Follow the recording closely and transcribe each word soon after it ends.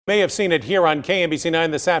May have seen it here on KMBC9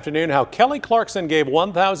 this afternoon, how Kelly Clarkson gave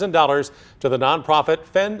 $1,000 to the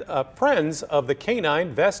nonprofit Friends of the K-9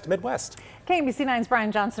 Vest Midwest. KMBC9's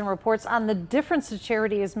Brian Johnson reports on the difference the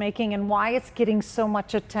charity is making and why it's getting so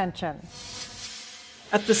much attention.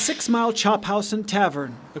 At the 6 Mile Chop House and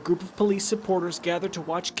Tavern, a group of police supporters gathered to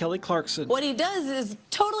watch Kelly Clarkson. What he does is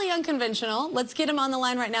totally unconventional. Let's get him on the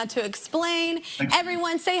line right now to explain.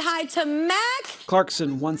 Everyone say hi to Mack.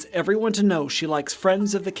 Clarkson wants everyone to know she likes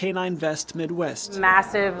Friends of the K-9 Vest Midwest.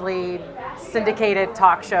 Massively syndicated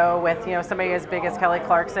talk show with, somebody as big as Kelly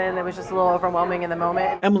Clarkson. It was just a little overwhelming in the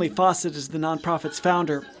moment. Emily Fawcett is the nonprofit's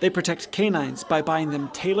founder. They protect canines by buying them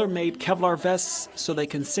tailor-made Kevlar vests so they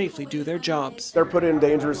can safely do their jobs. They're put in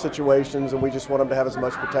dangerous situations, and we just want them to have as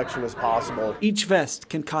much protection as possible. Each vest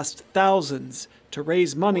can cost thousands. To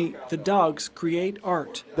raise money, the dogs create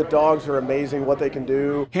art. The dogs are amazing what they can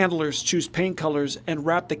do. Handlers choose paint colors and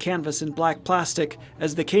wrap the canvas in black plastic.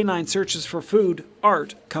 As the K-9 searches for food,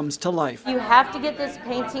 art comes to life. You have to get this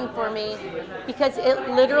painting for me because it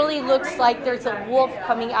literally looks like there's a wolf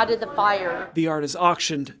coming out of the fire. The art is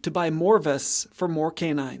auctioned to buy more vests for more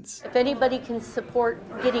canines. If anybody can support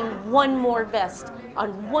getting one more vest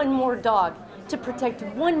on one more dog to protect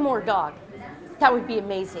one more dog, that would be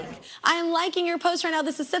amazing. I'm liking your post right now.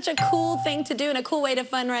 This is such a cool thing to do and a cool way to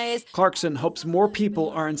fundraise. Clarkson hopes more people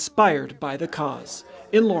are inspired by the cause.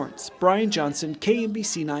 In Lawrence, Brian Johnson,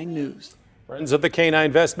 KMBC9 News. Friends of the K-9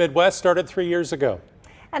 Vest Midwest started 3 years ago.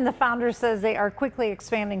 And the founder says they are quickly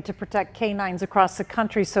expanding to protect canines across the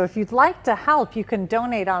country. So if you'd like to help, you can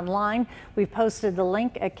donate online. We've posted the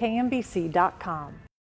link at kmbc.com.